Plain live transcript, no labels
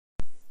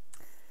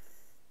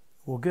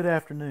Well, good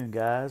afternoon,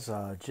 guys.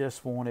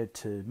 Just wanted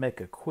to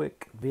make a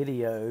quick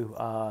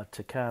video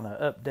to kind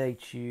of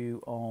update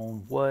you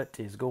on what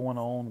is going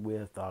on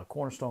with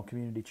Cornerstone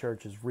Community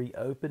Church's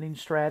reopening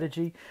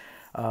strategy.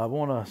 I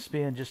want to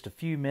spend just a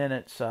few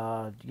minutes,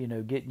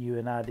 getting you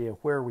an idea of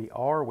where we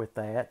are with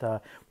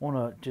that.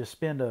 Want to just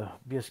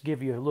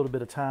give you a little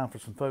bit of time for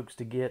some folks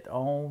to get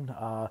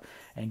on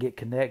and get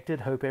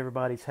connected. Hope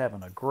everybody's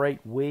having a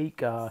great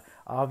week.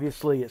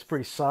 Obviously, it's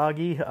pretty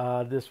soggy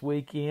this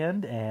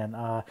weekend, and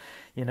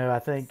I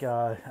think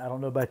I don't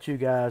know about you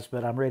guys,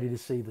 but I'm ready to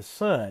see the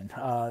sun.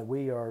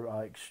 We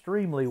are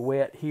extremely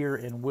wet here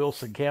in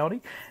Wilson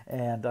County,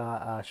 and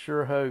I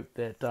sure hope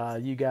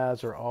that you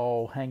guys are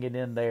all hanging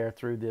in there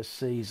through this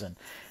season.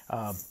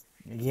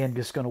 Again,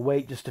 just going to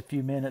wait just a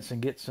few minutes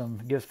and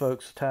give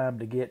folks time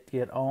to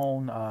get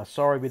on.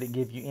 Sorry we didn't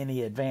give you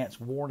any advance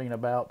warning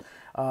about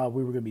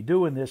we were going to be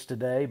doing this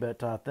today,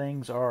 but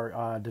things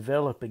are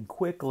developing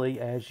quickly,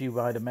 as you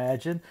might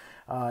imagine.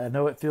 I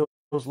know it feels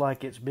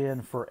like it's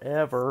been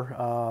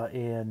forever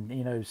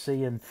in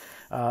seeing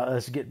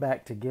us get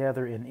back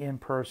together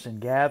in-person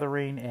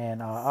gathering,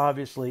 and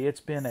obviously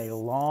it's been a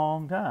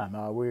long time.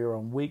 We're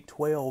on week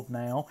 12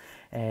 now,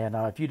 and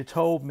if you'd have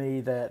told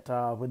me that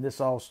when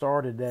this all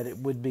started that it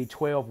would be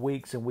 12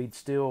 weeks and we'd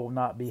still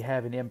not be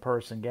having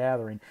in-person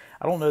gathering,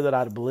 I don't know that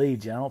I'd have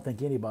believed you. I don't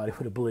think anybody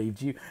would have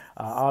believed you.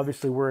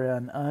 Obviously we're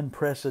in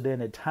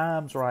unprecedented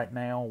times right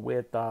now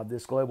with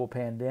this global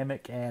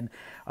pandemic, and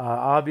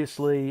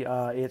obviously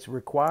it's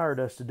required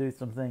us to do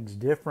some things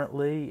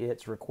differently.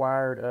 It's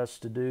required us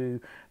to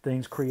do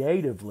things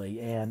creatively,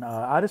 and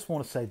I just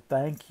want to say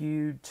thank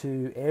you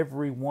to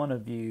every one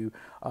of you,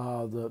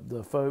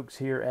 the folks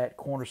here at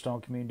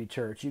Cornerstone Community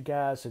Church. You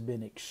guys have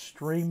been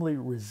extremely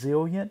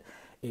resilient,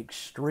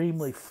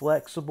 extremely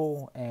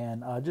flexible,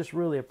 and I just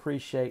really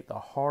appreciate the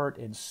heart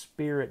and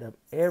spirit of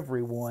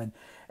everyone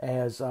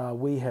as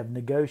we have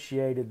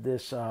negotiated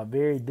this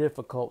very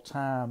difficult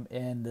time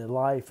in the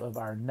life of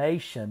our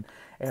nation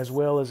as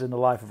well as in the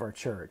life of our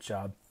church.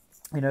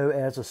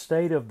 As a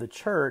state of the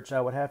church,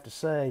 I would have to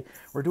say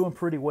we're doing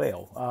pretty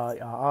well.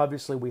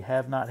 Obviously, we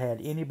have not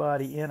had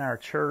anybody in our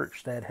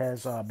church that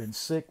has been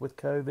sick with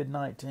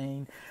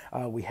COVID-19.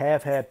 We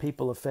have had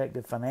people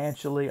affected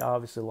financially,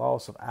 obviously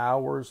loss of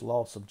hours,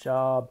 loss of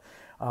job.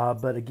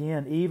 But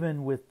again,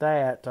 even with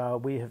that,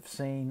 we have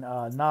seen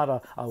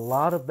not a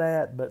lot of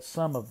that, but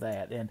some of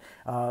that. And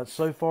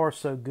so far,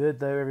 so good,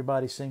 though.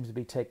 Everybody seems to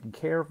be taking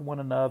care of one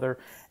another.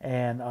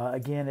 And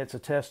again, it's a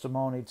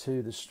testimony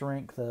to the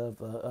strength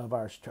of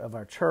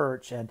our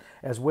church, and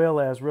as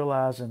well as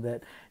realizing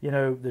that,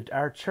 that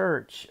our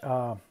church,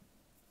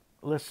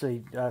 let's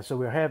see,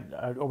 so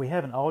are we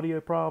having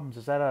audio problems?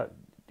 Is that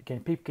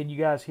can you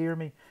guys hear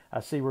me?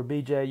 I see where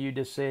BJ, you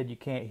just said you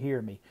can't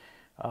hear me.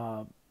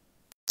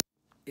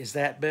 Is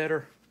that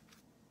better?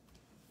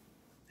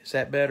 Is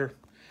that better?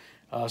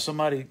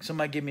 Somebody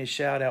give me a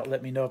shout out.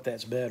 Let me know if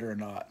that's better or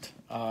not.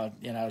 I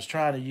was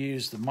trying to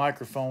use the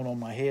microphone on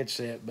my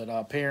headset, but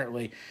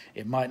apparently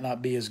it might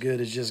not be as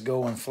good as just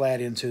going flat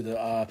into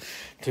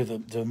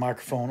the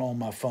microphone on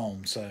my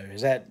phone. So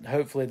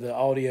hopefully the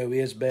audio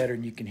is better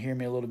and you can hear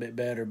me a little bit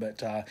better.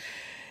 But I'm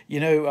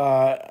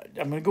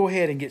going to go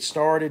ahead and get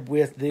started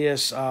with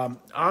this.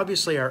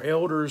 Obviously, our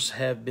elders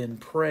have been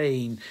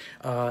praying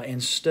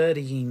and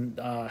studying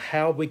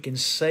how we can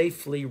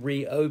safely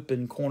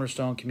reopen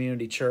Cornerstone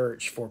Community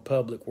Church for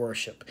public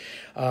worship.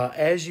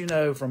 As you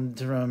know, from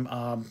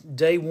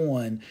day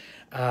one,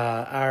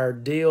 our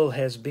deal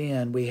has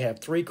been we have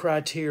three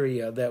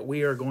criteria that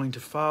we are going to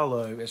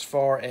follow as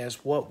far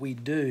as what we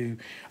do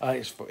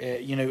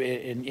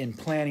in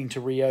planning to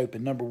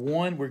reopen. Number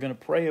one, we're going to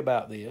pray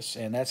about this,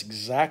 and that's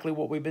exactly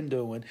what we've been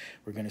doing.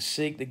 We're going to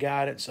seek the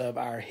guidance of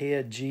our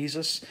head,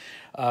 Jesus,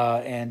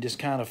 and just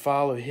kind of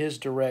follow his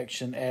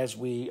direction as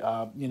we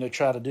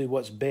try to do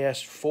what's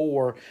best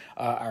for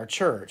our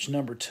church.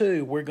 Number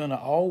two, we're going to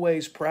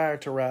always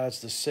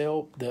prioritize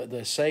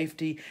the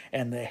safety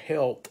and the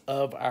health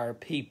of our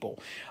people.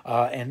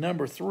 And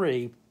number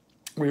three,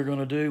 we're going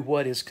to do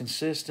what is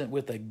consistent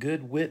with a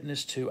good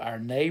witness to our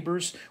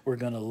neighbors. We're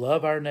going to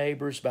love our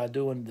neighbors by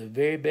doing the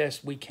very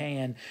best we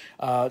can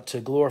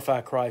to glorify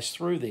Christ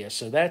through this.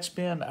 So that's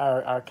been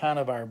our kind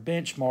of our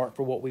benchmark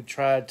for what we've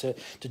tried to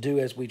do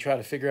as we try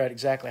to figure out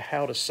exactly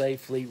how to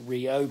safely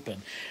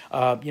reopen.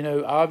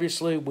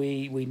 Obviously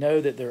we know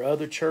that there are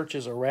other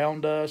churches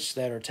around us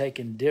that are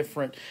taking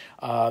different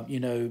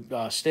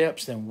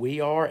steps than we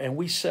are, and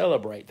we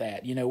celebrate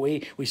that.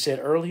 We said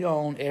early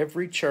on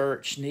every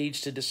church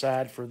needs to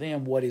decide for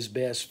them what is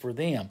best for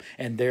them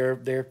and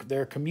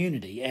their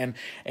community, and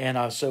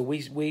so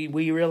we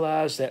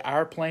realize that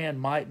our plan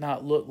might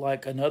not look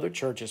like another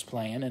church's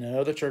plan, and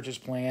another church's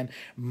plan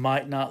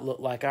might not look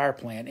like our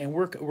plan, and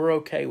we're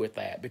okay with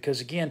that,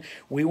 because again,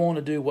 we want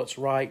to do what's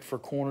right for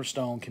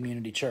Cornerstone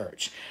Community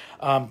Church.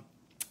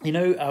 One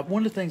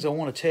of the things I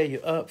want to tell you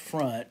up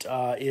front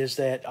is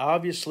that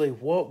obviously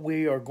what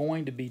we are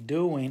going to be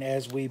doing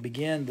as we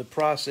begin the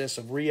process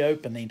of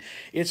reopening,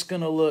 it's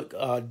going to look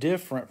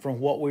different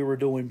from what we were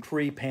doing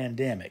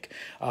pre-pandemic.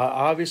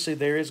 Obviously,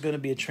 there is going to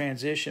be a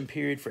transition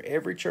period for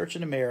every church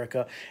in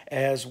America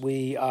as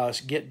we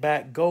get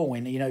back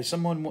going.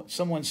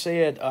 Someone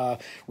said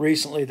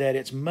recently that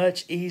it's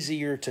much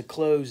easier to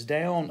close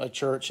down a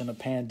church in a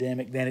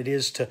pandemic than it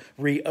is to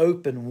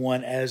reopen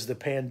one as the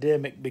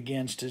pandemic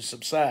begins to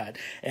subside.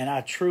 And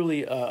I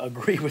truly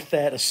agree with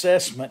that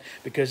assessment,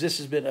 because this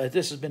has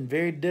been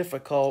very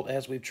difficult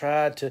as we've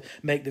tried to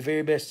make the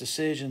very best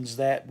decisions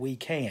that we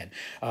can.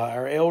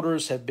 Our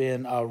elders have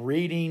been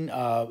reading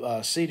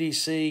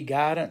CDC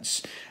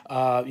guidance,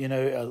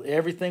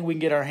 everything we can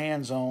get our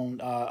hands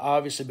on,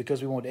 obviously,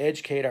 because we want to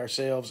educate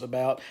ourselves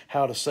about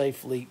how to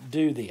safely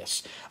do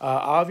this.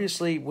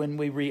 Obviously, when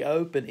we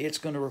reopen, it's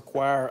going to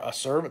require a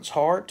servant's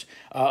heart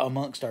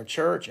amongst our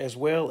church, as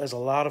well as a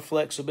lot of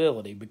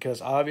flexibility,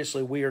 because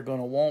obviously we are going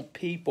to want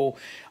people,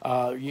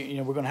 we're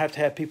going to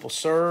have people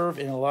serve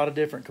in a lot of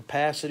different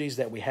capacities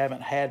that we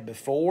haven't had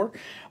before.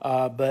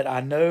 But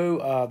I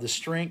know the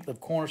strength of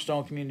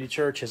Cornerstone Community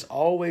Church has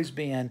always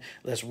been,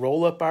 let's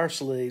roll up our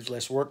sleeves,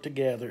 let's work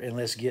together, and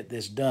let's get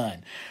this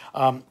done.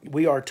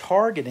 We are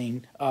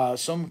targeting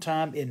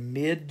sometime in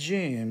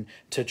mid-June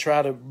to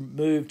try to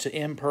move to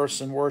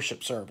in-person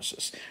worship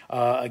services.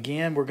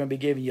 Again, we're going to be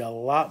giving you a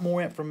lot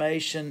more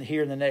information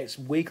here in the next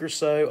week or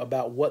so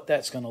about what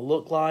that's going to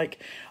look like.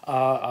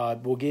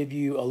 We'll give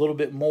you a little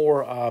bit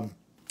more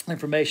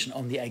information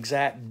on the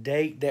exact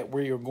date that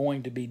we are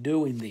going to be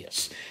doing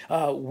this.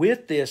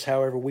 With this,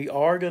 however, we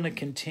are going to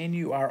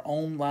continue our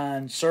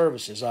online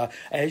services.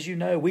 As you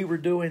know, we were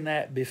doing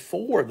that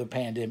before the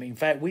pandemic. In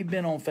fact, we've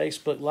been on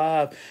Facebook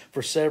Live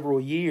for several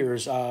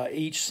years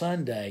each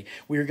Sunday.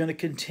 We are going to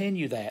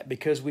continue that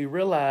because we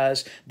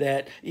realize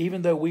that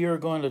even though we are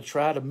going to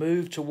try to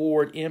move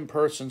toward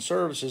in-person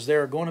services,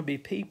 there are going to be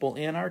people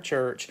in our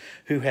church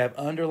who have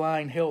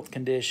underlying health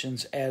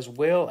conditions, as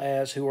well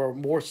as who are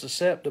more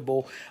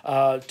susceptible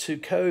to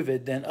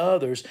COVID than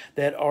others,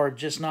 that are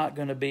just not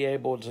going to be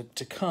able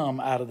to come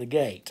out of the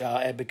gate,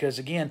 because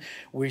again,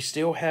 we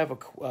still have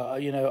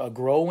a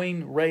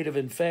growing rate of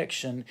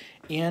infection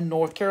in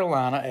North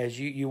Carolina. As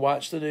you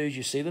watch the news,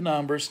 you see the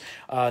numbers.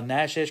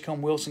 Nash,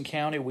 Edgecombe, Wilson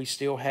County, we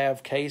still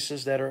have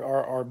cases that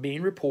are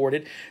being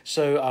reported.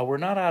 So we're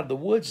not out of the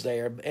woods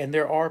there, and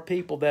there are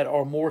people that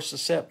are more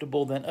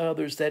susceptible than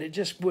others that it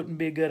just wouldn't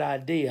be a good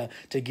idea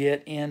to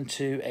get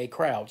into a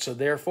crowd. So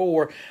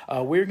therefore,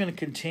 we're going to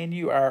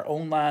continue our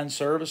online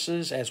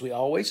services as we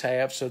always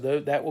have. So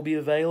that will be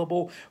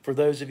available for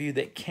those of you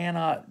that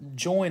cannot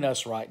join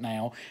us right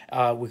now,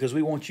 because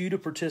we want you to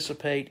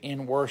participate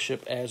in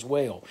worship as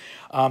well.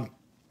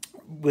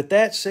 With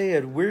that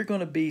said, we're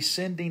going to be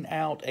sending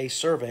out a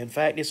survey. In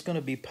fact, it's going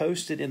to be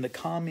posted in the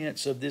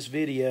comments of this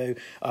video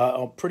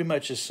pretty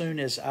much as soon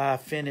as I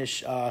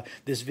finish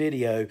this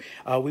video.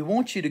 We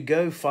want you to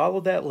go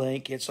follow that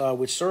link. It's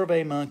with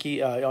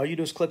SurveyMonkey. All you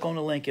do is click on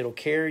the link. It'll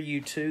carry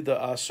you to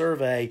the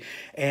survey,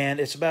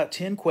 and it's about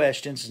 10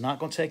 questions. It's not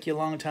going to take you a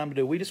long time to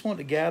do. We just want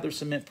to gather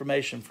some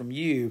information from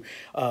you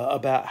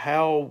about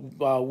how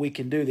we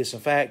can do this.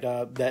 In fact,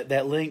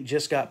 that link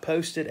just got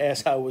posted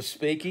as I was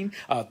speaking.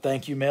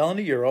 Thank you,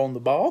 Melanie. You're on the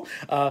ball.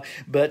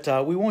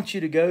 But we want you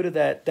to go to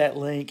that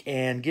link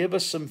and give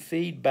us some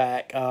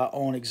feedback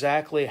on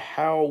exactly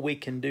how we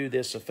can do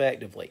this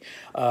effectively.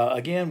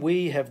 Again,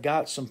 we have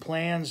got some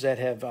plans that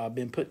have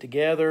been put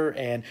together,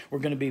 and we're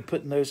going to be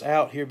putting those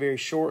out here very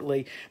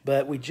shortly.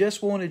 But we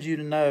just wanted you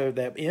to know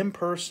that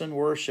in-person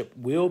worship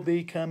will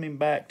be coming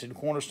back to the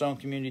Cornerstone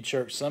Community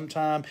Church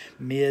sometime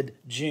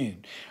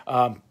mid-June.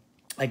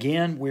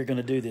 Again, we're going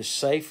to do this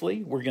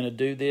safely. We're going to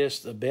do this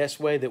the best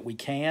way that we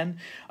can.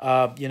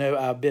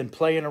 I've been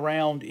playing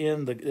around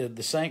in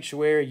the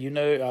sanctuary.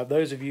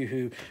 Those of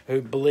you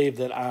who believe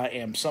that I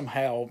am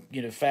somehow,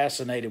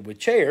 fascinated with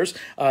chairs,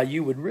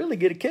 you would really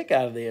get a kick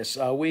out of this.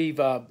 We've,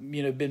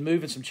 been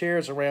moving some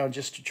chairs around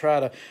just to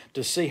try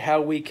to see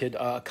how we could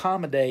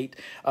accommodate,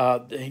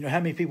 how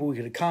many people we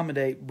could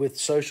accommodate with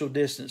social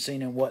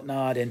distancing and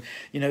whatnot. And,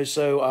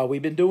 so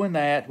we've been doing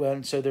that.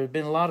 And so there have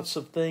been lots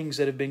of things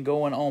that have been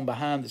going on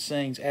behind the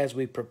scenes as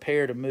we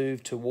prepare to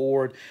move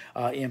toward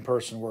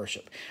in-person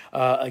worship.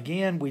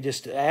 Again, we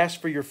just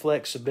ask for your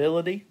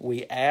flexibility.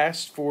 We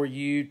ask for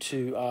you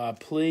to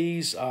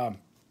please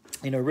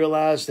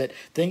realize that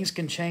things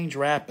can change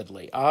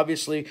rapidly.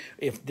 Obviously,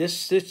 if this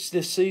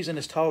season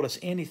has taught us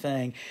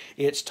anything,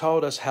 it's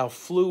taught us how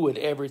fluid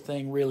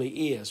everything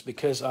really is,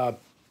 because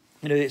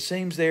it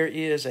seems there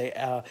is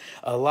a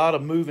lot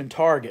of moving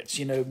targets.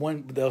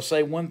 They'll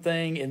say one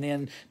thing, and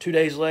then 2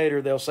 days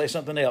later they'll say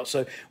something else.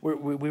 So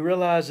we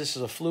realize this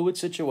is a fluid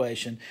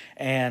situation,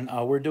 and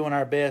we're doing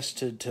our best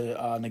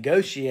to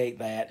negotiate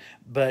that.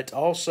 But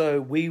also,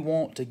 we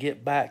want to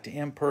get back to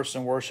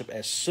in-person worship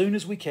as soon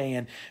as we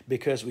can,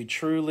 because we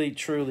truly,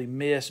 truly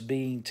miss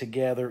being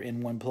together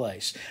in one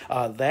place.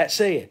 That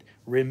said,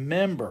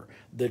 remember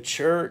the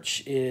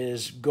church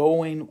is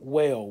going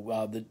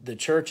well. The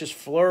church is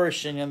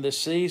flourishing in this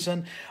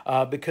season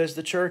because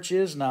the church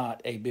is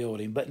not a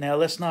building. But now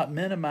let's not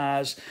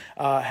minimize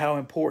how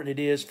important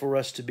it is for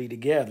us to be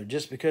together.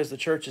 Just because the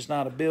church is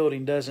not a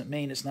building doesn't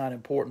mean it's not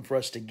important for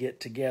us to get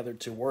together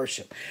to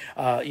worship.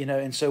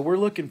 And so we're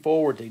looking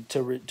forward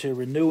to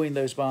renewing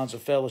those bonds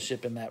of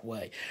fellowship in that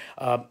way.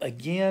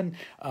 Again,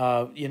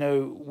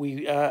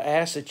 we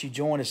ask that you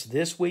join us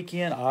this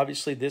weekend.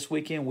 Obviously, this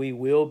weekend we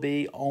will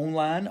be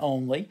online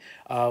only.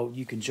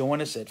 You can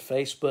join us at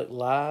Facebook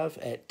Live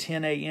at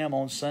 10 a.m.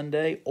 on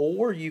Sunday,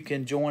 or you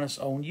can join us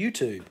on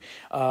YouTube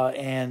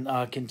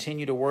and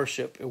continue to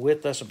worship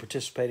with us and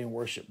participate in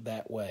worship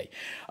that way.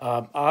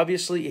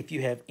 Obviously, if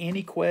you have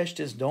any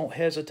questions, don't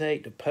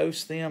hesitate to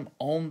post them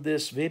on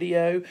this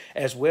video,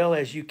 as well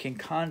as you can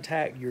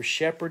contact your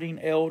shepherding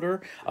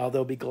elder.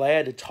 They'll be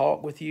glad to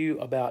talk with you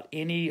about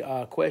any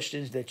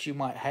questions that you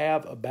might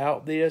have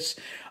about this.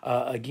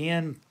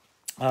 Again,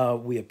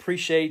 we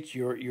appreciate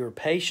your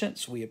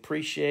patience. We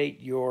appreciate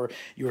your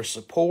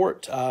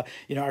support.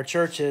 Our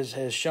church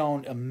has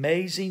shown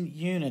amazing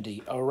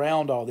unity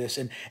around all this.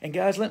 And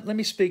guys, let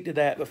me speak to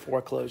that before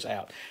I close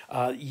out.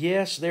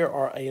 Yes, there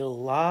are a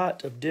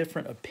lot of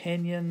different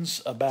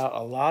opinions about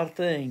a lot of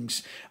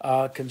things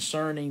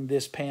concerning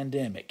this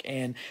pandemic.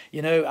 And,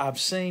 I've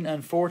seen,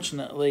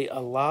 unfortunately, a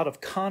lot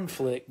of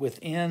conflict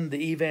within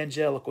the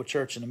evangelical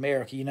church in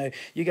America.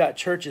 You got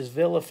churches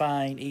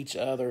vilifying each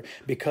other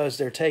because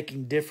they're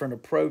taking different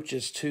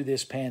approaches to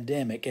this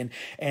pandemic.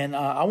 And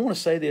I want to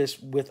say this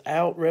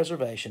without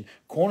reservation.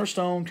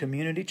 Cornerstone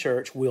Community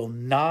Church will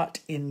not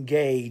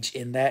engage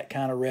in that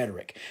kind of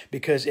rhetoric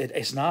because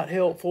it's not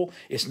helpful.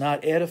 It's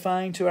not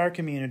edifying to our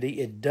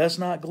community. It does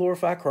not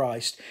glorify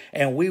Christ.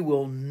 And we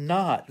will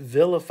not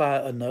vilify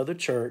another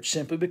church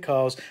simply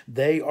because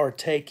they are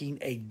taking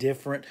a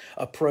different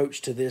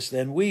approach to this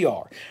than we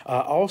are.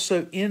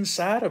 Also,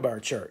 inside of our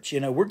church,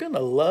 we're going to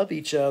love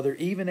each other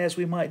even as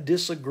we might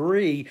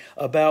disagree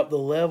about the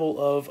level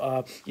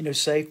of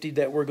safety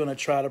that we're going to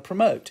try to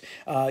promote.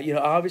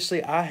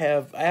 Obviously, I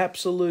have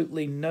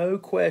absolutely no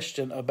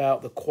question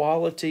about the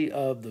quality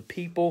of the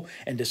people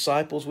and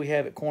disciples we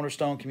have at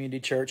Cornerstone Community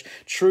Church.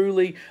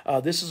 Truly,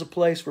 this is a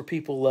place where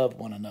people love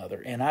one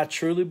another, and I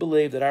truly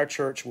believe that our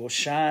church will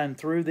shine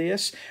through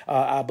this.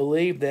 I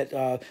believe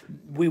that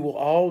we will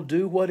all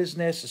do what is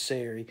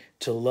necessary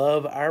to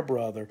love our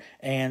brother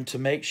and to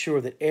make sure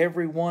that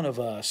every one of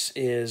us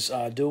is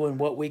doing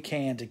what we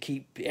can to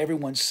keep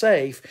everyone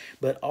safe,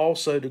 but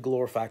also to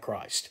glorify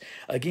Christ.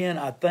 Again,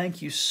 I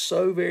thank you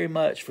so very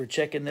much for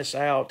checking this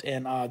out,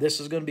 and this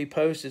is going to be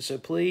posted, so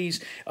please,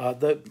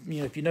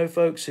 if you know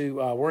folks who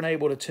weren't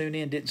able to tune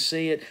in, didn't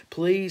see it,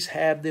 please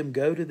have them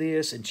go to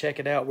this and check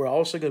it out. We're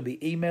also going to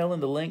be emailing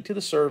the link to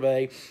the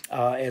survey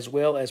as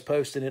well as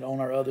posting it on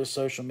our other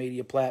social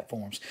media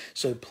platforms.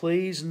 So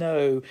please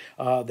know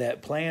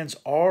that plans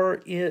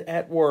are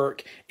at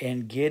work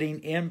in getting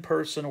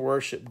in-person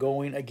worship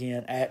going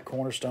again at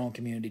Cornerstone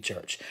Community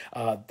Church.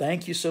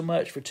 Thank you so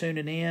much for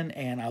tuning in,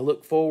 and I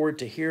look forward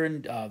to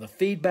hearing the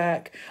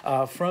feedback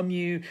from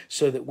you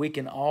so that we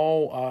can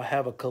all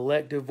have a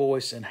collective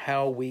voice in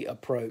how we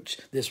approach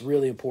this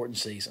really important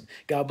season.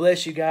 God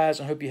bless you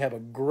guys. I hope you have a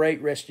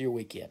great rest of your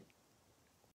weekend.